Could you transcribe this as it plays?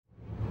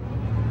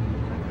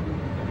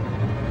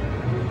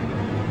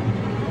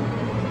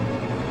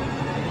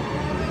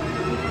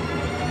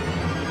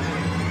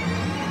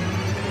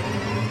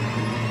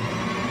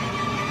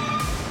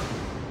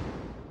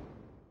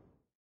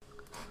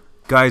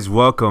Guys,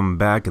 welcome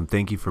back and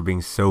thank you for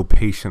being so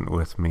patient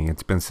with me.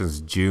 It's been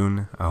since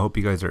June. I hope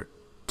you guys are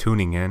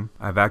tuning in.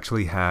 I've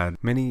actually had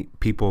many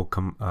people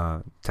come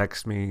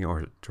text me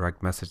or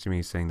direct message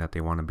me saying that they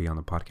want to be on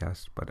the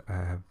podcast, but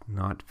I have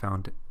not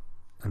found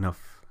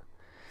enough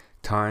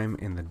time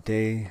in the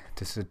day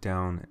to sit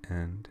down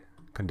and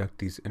conduct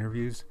these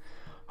interviews.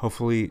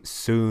 Hopefully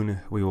soon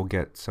we will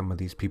get some of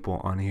these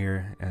people on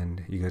here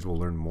and you guys will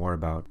learn more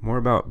about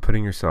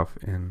putting yourself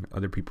in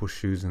other people's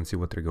shoes and see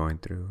what they're going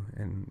through.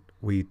 And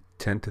we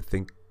tend to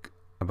think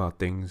about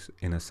things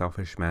in a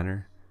selfish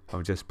manner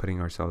of just putting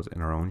ourselves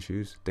in our own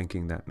shoes,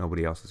 thinking that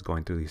nobody else is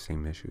going through these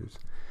same issues.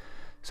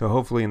 So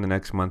hopefully in the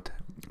next month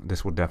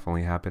this will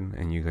definitely happen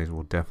and you guys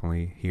will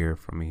definitely hear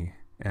from me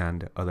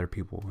and other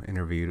people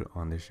interviewed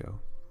on this show.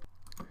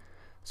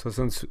 So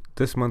since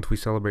this month we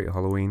celebrate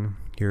Halloween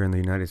here in the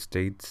United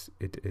States,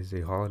 it is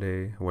a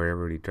holiday where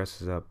everybody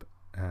dresses up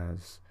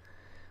as,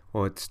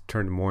 well, it's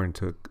turned more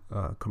into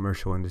a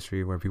commercial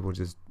industry where people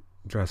just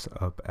dress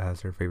up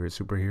as their favorite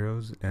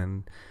superheroes,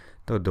 and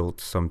the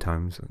adults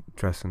sometimes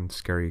dress in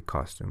scary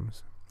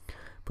costumes.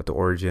 But the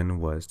origin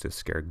was to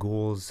scare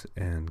ghouls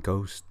and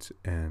ghosts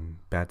and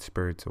bad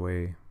spirits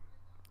away.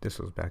 This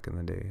was back in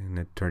the day, and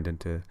it turned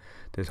into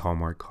this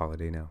Hallmark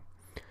holiday now.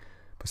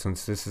 But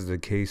since this is the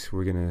case,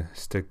 we're going to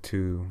stick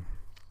to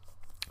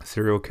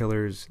serial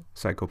killers,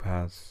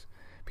 psychopaths.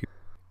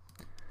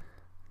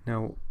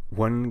 Now,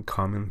 one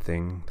common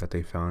thing that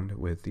they found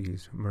with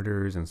these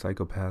murderers and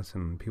psychopaths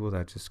and people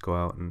that just go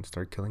out and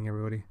start killing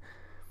everybody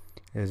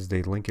is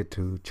they link it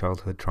to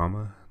childhood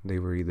trauma. They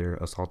were either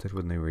assaulted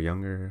when they were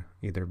younger,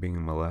 either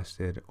being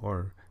molested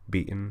or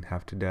beaten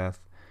half to death,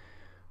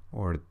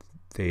 or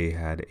they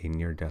had a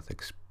near-death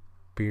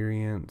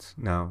experience.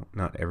 Now,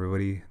 not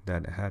everybody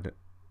that had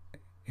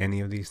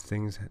any of these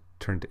things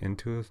turned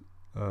into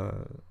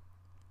a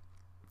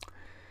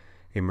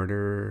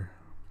murderer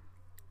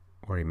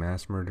or a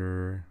mass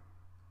murderer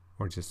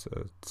or just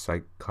a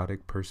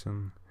psychotic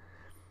person,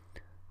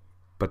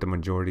 but the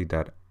majority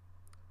that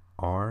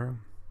are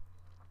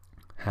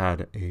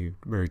had a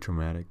very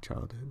traumatic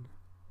childhood.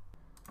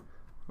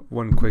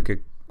 One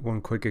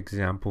quick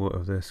example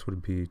of this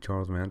would be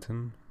Charles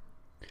Manson.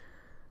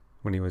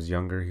 When he was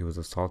younger, he was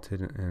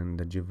assaulted in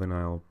the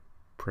juvenile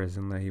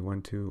prison that he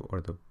went to, or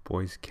the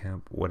boys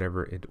camp,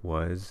 whatever it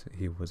was.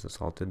 He was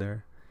assaulted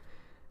there,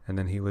 and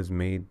then he was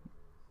made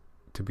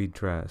to be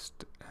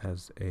dressed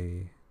as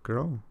a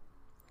girl,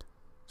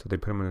 so they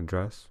put him in a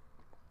dress,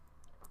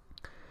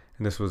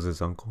 and this was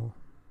his uncle.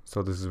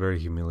 So this is very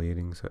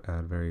humiliating, so at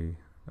a very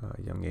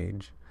young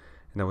age,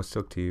 and that was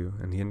stuck to you,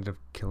 and he ended up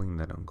killing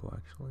that uncle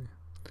actually.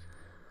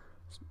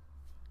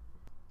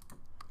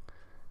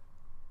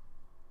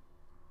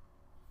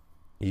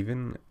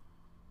 Even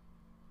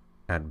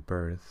at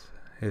birth,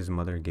 his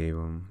mother gave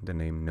him the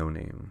name No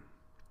Name.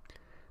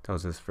 That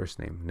was his first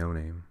name, No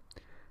Name.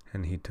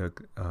 And he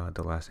took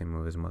the last name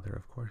of his mother,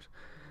 of course.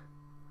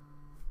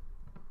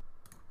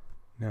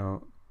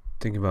 Now,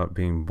 think about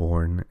being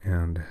born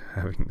and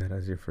having that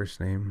as your first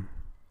name.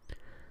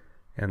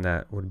 And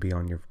that would be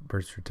on your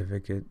birth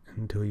certificate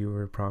until you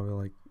were probably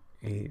like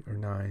 8 or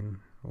 9,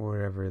 or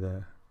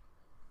whatever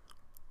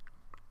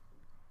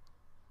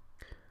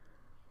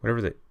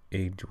the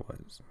age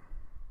was.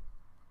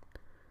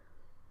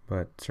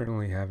 But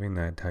certainly having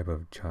that type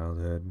of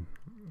childhood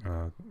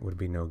would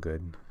be no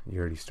good. You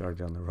already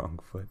started on the wrong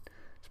foot,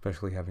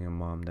 especially having a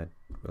mom that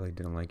really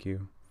didn't like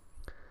you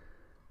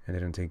and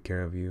didn't take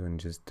care of you and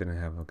just didn't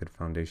have a good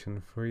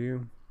foundation for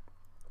you.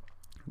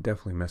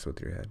 Definitely mess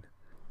with your head.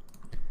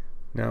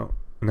 Now,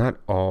 not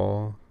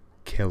all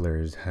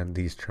killers had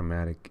these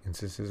traumatic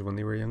instances when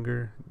they were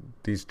younger.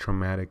 These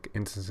traumatic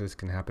instances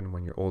can happen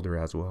when you're older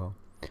as well.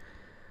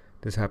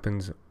 This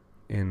happens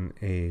in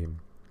a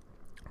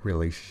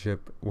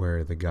relationship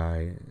where the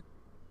guy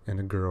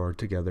and a girl are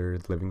together,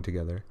 living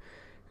together,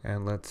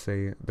 and let's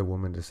say the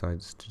woman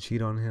decides to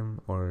cheat on him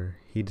or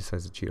he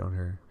decides to cheat on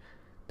her.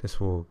 This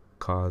will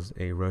cause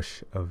a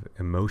rush of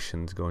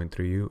emotions going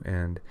through you,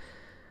 and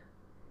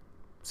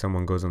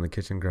someone goes in the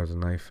kitchen, grabs a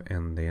knife,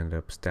 and they end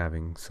up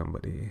stabbing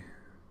somebody,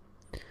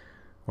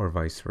 or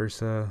vice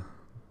versa.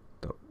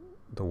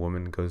 The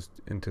woman goes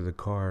into the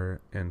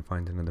car and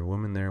finds another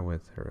woman there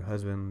with her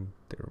husband.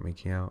 They were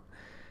making out.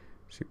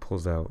 She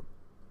pulls out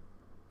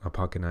a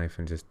pocket knife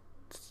and just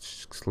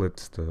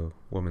slits the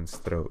woman's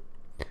throat.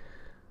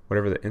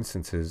 Whatever the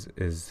instance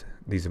is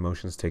these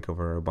emotions take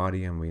over our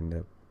body and we end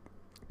up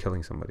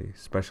killing somebody,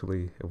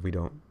 especially if we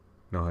don't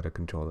know how to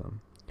control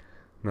them.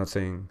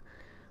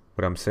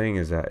 What I'm saying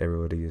is that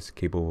everybody is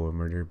capable of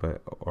murder,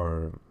 but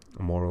our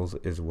morals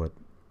is what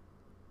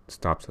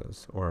stops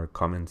us, or our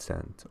common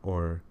sense,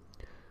 or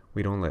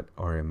we don't let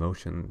our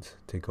emotions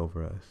take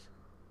over us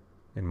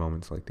in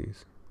moments like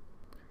these.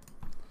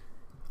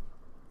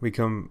 We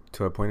come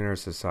to a point in our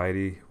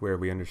society where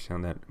we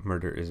understand that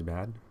murder is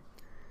bad.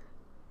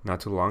 Not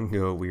too long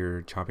ago, we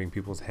were chopping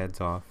people's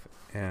heads off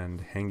and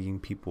hanging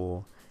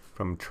people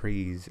from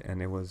trees,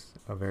 and it was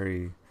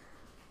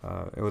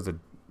a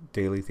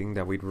daily thing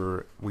that we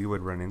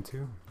would run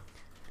into.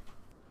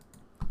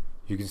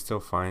 you can still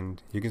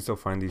find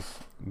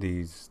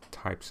these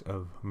types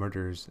of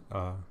murders.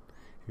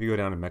 If you go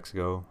down to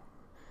Mexico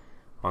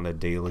on the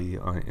daily,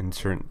 in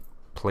certain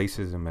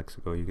places in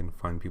Mexico, you can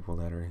find people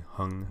that are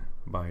hung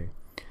by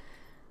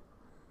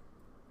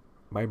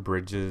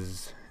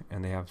bridges,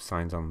 and they have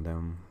signs on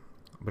them,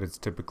 but it's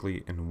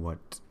typically in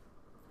what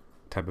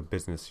type of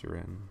business you're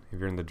in. If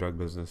you're in the drug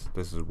business,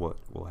 this is what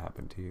will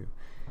happen to you.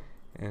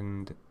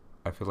 And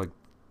I feel like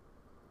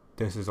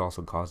this is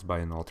also caused by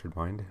an altered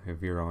mind.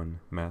 If you're on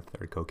meth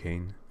or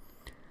cocaine,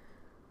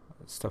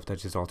 stuff that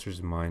just alters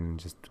the mind and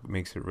just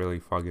makes it really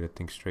foggy to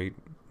think straight,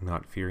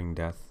 not fearing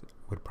death,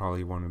 would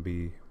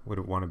be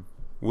one of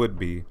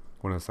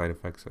the side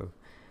effects of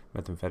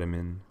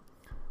methamphetamine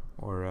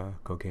or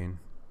cocaine.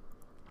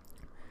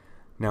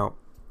 Now,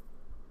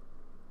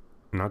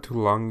 not too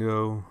long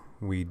ago,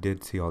 we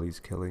did see all these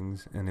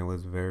killings, and it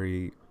was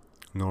very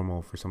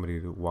normal for somebody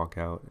to walk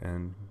out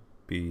and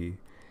be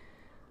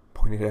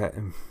pointed at,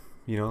 and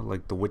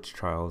like the witch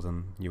trials,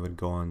 and you would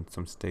go on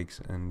some stakes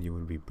and you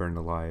would be burned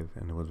alive,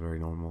 and it was very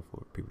normal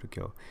for people to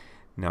kill.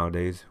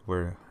 Nowadays,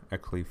 we're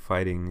actually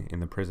fighting in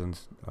the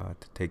prisons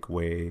to take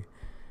away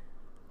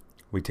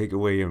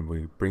and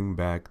we bring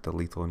back the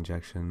lethal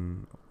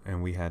injection,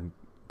 and we had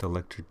the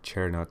electric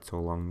chair not so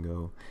long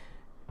ago,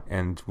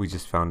 and we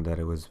just found that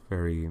it was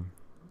very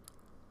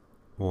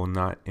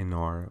not in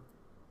our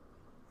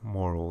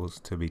morals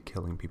to be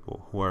killing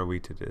people. Who are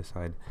we to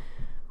decide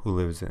who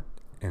lives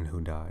and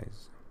who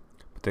dies?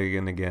 But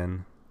then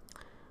again,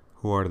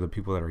 who are the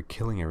people that are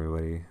killing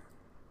everybody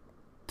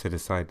to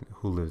decide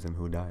who lives and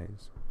who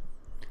dies?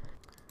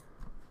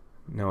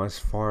 Now, as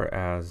far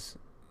as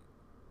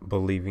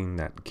believing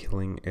that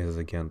killing is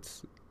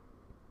against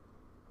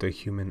the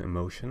human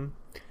emotion,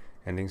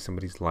 ending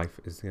somebody's life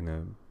is going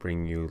to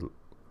bring you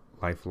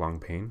lifelong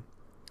pain.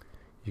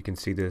 You can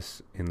see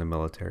this in the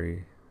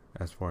military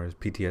as far as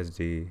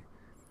PTSD.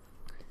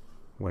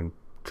 When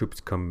troops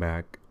come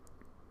back,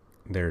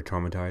 they're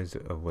traumatized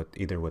of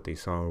what they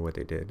saw or what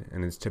they did,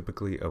 and it's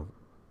typically of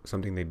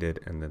something they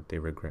did and that they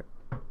regret.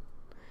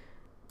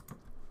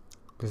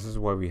 This is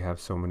why we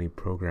have so many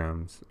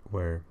programs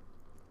where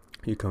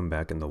you come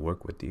back and they'll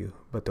work with you,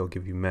 but they'll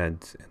give you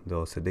meds and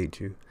they'll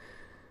sedate you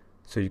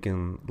so you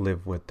can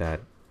live with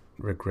that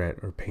regret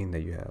or pain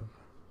that you have.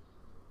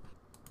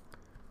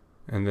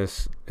 And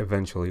this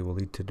eventually will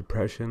lead to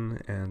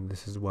depression, and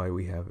this is why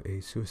we have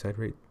a suicide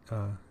rate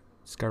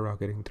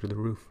skyrocketing through the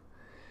roof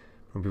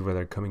from people that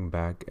are coming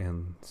back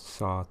and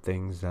saw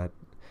things that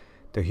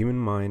the human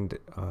mind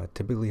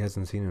typically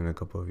hasn't seen in a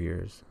couple of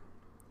years.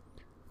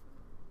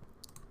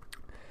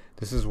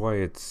 This is why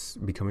it's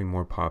becoming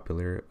more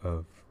popular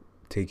of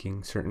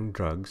taking certain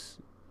drugs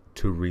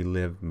to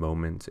relive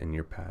moments in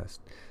your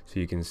past, so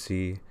you can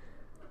see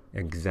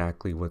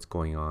exactly what's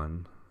going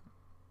on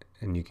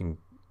and you can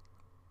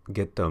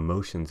get the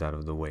emotions out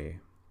of the way.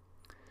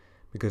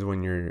 Because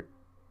when you're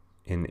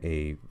in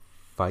a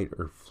fight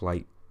or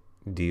flight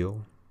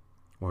deal,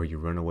 or you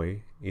run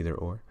away, either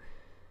or,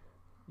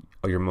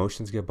 your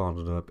emotions get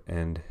bottled up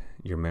and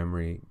your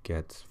memory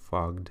gets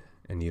fogged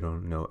and you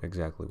don't know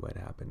exactly what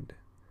happened.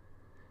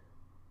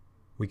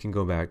 We can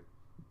go back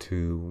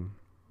to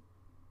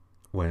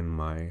when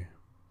my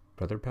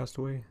brother passed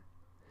away.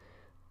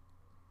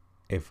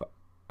 If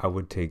I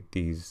would take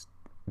these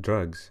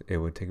drugs, it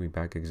would take me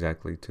back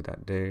exactly to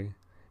that day,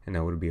 and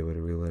I would be able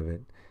to relive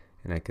it,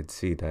 and I could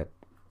see that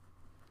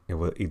it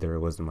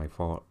wasn't my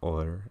fault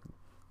or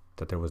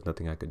that there was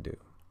nothing I could do.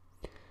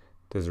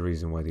 There's a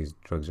reason why these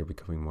drugs are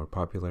becoming more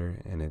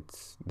popular, and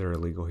they're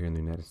illegal here in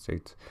the United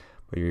States,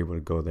 but you're able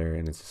to go there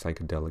and it's a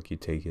psychedelic. You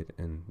take it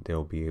and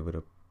they'll be able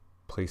to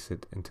place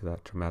it into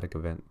that traumatic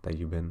event that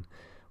you've been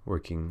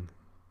working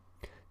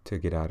to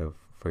get out of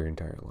for your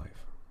entire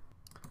life.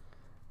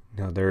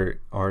 Now, there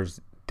are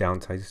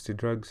downsides to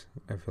drugs.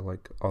 I feel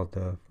like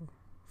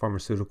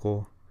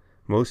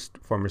most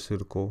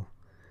pharmaceutical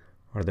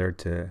are there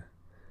to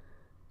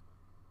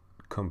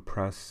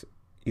compress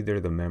either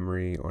the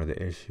memory or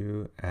the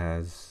issue,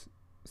 as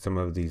some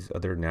of these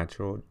other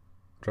natural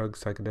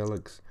drugs,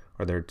 psychedelics,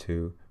 are there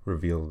to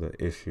reveal the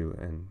issue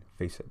and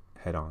face it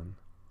head on.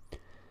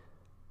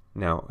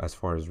 Now, as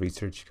far as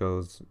research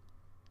goes,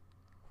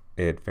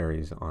 it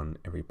varies on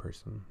every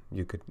person.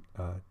 You could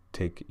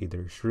take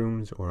either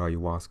shrooms or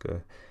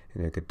ayahuasca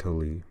and it could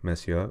totally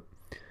mess you up,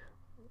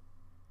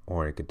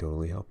 or it could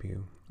totally help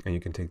you. And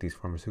you can take these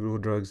pharmaceutical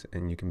drugs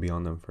and you can be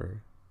on them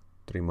for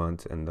 3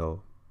 months and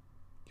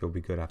you'll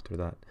be good after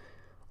that,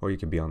 or you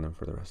could be on them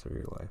for the rest of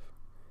your life.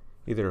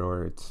 Either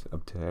or, it's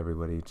up to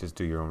everybody. Just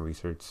do your own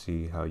research,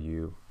 see how do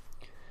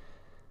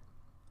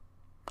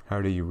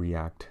you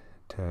react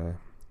to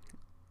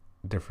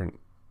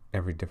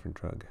every different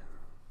drug.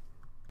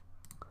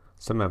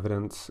 Some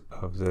evidence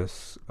of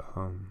this,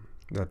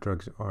 that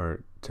drugs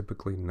are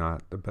typically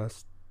not the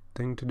best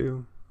thing to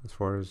do as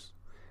far as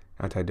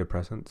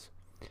antidepressants.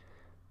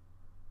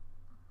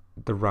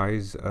 The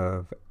rise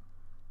of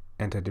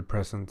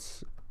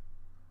antidepressants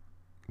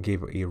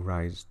gave a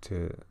rise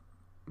to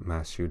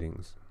mass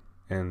shootings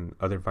and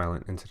other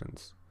violent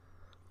incidents.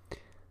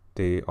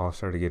 they all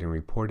started getting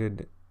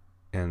reported,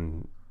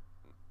 and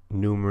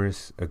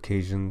numerous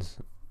occasions,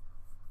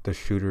 the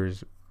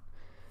shooters,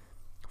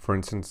 for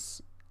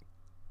instance,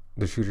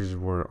 the shooters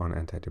were on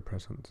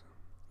antidepressants.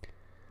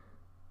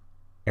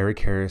 Eric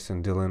Harris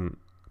and Dylan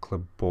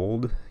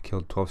Klebold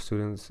killed 12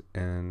 students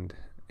and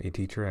a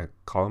teacher at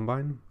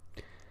Columbine.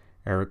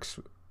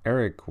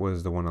 Eric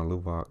was the one on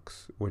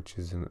Luvox, which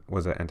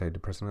was an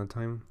antidepressant at the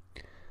time.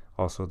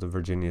 Also, the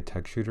Virginia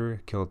Tech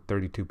shooter killed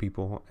 32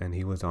 people, and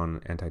he was on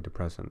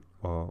antidepressant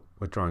while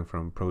withdrawing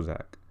from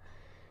Prozac.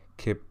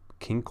 Kip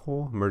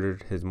Kinkle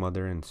murdered his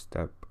mother and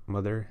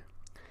stepmother.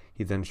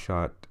 He then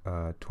shot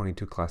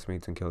 22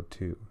 classmates and killed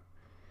 2.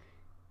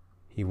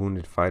 He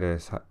wounded 5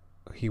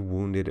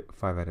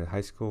 at a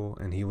high school,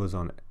 and he was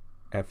on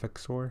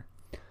Effexor,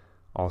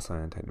 also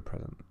an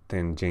antidepressant.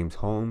 Then James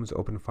Holmes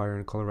opened fire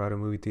in Colorado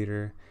movie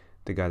theater,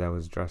 the guy that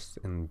was dressed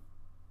in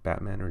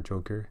Batman or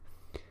Joker,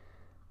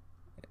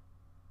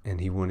 and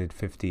he wounded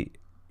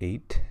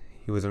 58.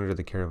 He was under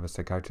the care of a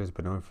psychiatrist,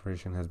 but no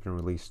information has been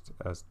released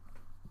as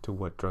to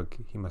what drug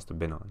he must have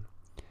been on.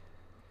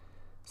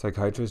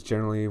 Psychiatrists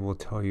generally will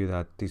tell you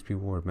that these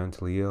people were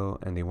mentally ill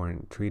and they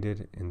weren't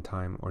treated in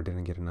time or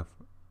didn't get enough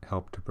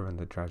help to prevent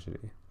the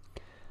tragedy.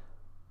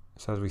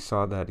 So as we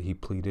saw, that he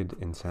pleaded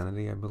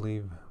insanity, I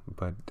believe,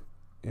 but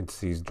it's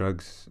these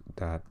drugs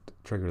that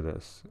trigger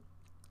this.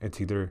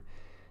 It's either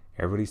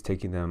everybody's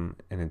taking them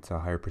and it's a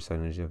higher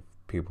percentage of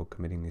people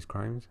committing these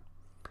crimes,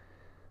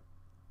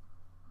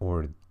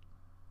 or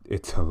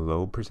it's a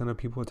low percent of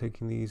people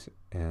taking these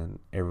and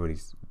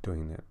everybody's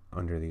doing it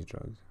under these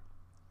drugs.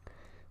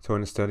 So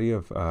in a study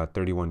of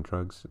 31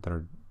 drugs that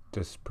are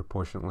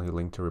disproportionately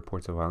linked to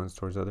reports of violence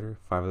towards others,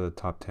 5 of the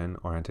top 10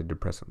 are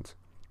antidepressants.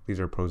 These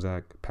are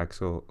Prozac,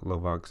 Paxil,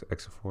 Luvox,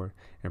 Exafor,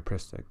 and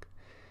Pristic.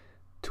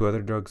 2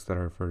 other drugs that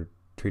are for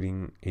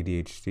treating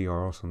ADHD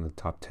are also in the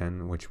top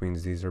 10, which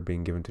means these are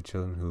being given to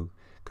children who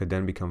could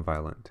then become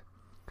violent.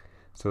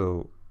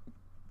 So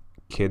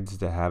kids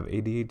that have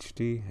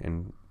ADHD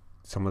and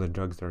some of the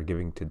drugs that are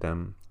giving to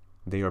them,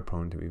 they are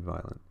prone to be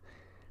violent.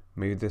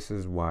 Maybe this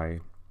is why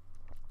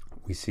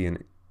we see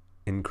an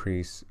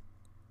increase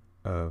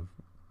of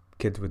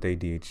kids with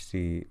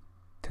ADHD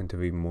tend to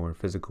be more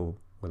physical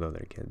with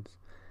other kids.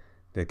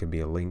 There could be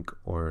a link,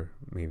 or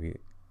maybe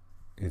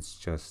it's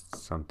just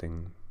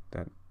something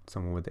that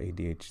someone with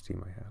ADHD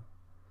might have.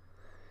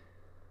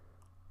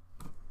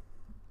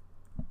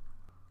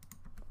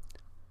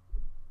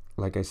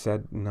 Like I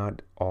said,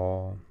 not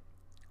all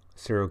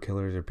serial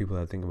killers or people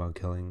that think about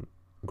killing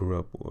grew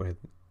up with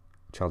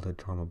childhood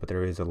trauma, but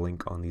there is a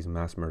link on these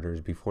mass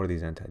murders before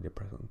these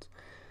antidepressants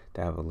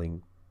that have a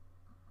link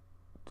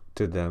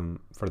to them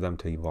for them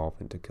to evolve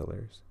into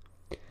killers.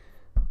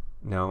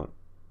 Now,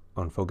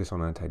 on focus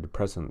on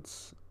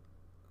antidepressants,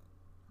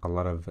 a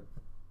lot of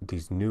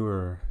these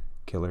newer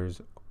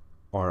killers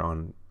are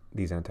on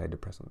these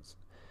antidepressants.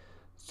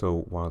 So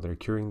while they're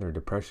curing their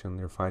depression,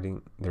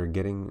 they're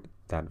getting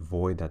that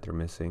void that they're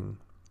missing,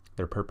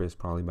 their purpose,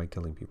 probably by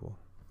killing people.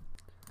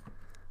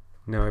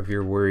 Now, if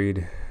you're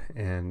worried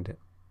and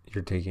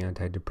you're taking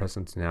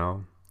antidepressants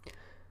now,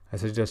 I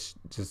suggest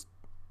just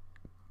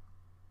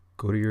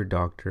go to your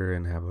doctor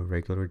and have a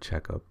regular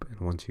checkup.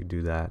 And once you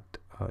do that,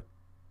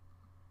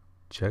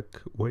 check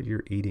what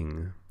you're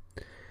eating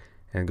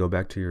and go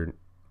back to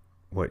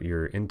what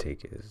your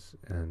intake is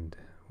and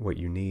what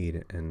you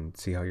need, and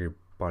see how your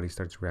body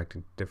starts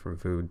reacting to different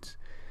foods.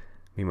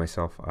 Me,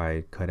 myself,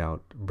 I cut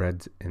out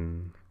breads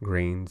and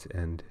grains,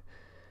 and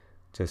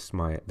just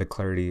the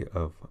clarity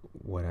of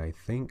what I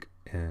think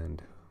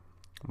and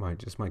my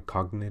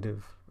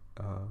cognitive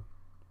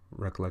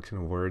recollection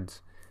of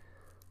words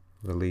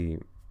really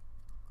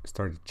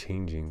started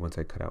changing once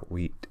I cut out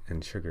wheat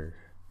and sugar.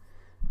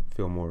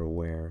 Feel more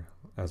aware,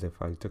 as if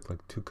I took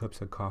like 2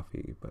 cups of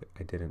coffee, but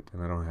I didn't,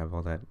 and I don't have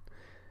all that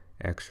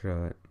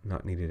extra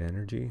not needed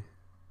energy.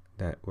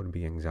 That would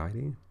be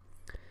anxiety.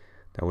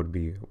 That would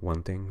be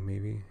one thing.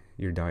 Maybe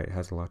your diet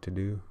has a lot to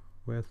do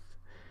with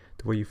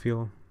the way you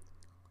feel,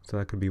 so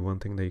that could be one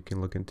thing that you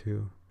can look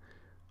into.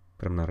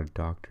 But I'm not a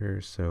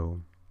doctor,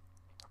 so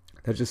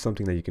that's just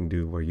something that you can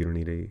do where you don't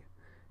need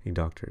a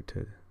doctor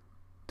to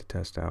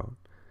test out.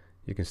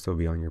 You can still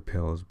be on your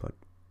pills, but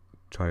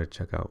try to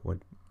check out what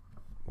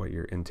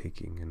you're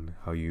intaking and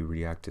how you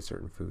react to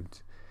certain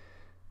foods.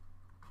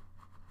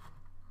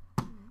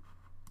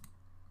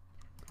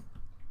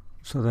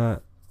 So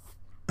that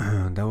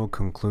will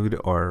conclude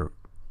our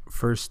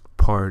first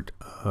part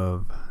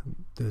of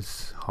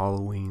this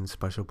Halloween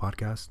special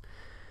podcast.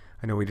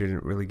 I know we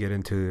didn't really get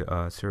into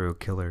serial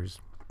killers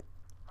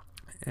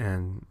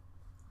and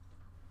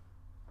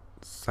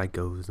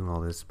psychos and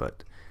all this,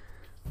 but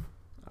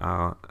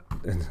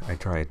and I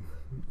tried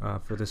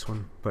for this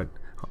one, but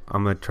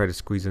I'm going to try to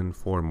squeeze in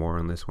 4 more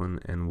on this one,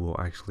 and we'll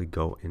actually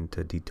go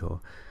into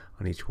detail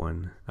on each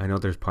one. I know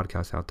there's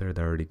podcasts out there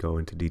that already go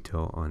into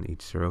detail on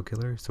each serial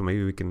killer, so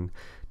maybe we can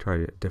try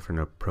a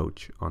different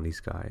approach on these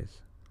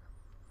guys.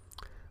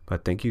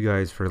 But thank you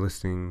guys for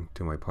listening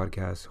to my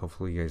podcast.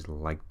 Hopefully you guys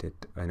liked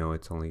it. I know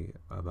it's only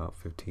about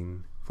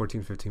 15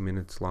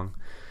 minutes long.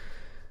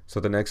 So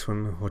the next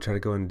one, we'll try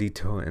to go in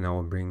detail, and I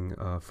will bring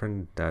a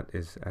friend that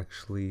is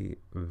actually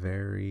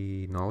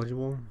very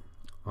knowledgeable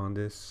on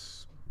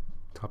this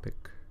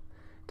topic.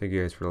 Thank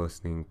you guys for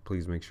listening.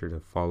 Please make sure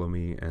to follow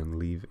me and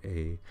leave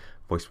a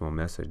voicemail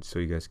message so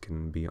you guys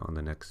can be on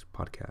the next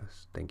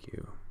podcast. Thank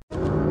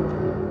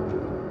you.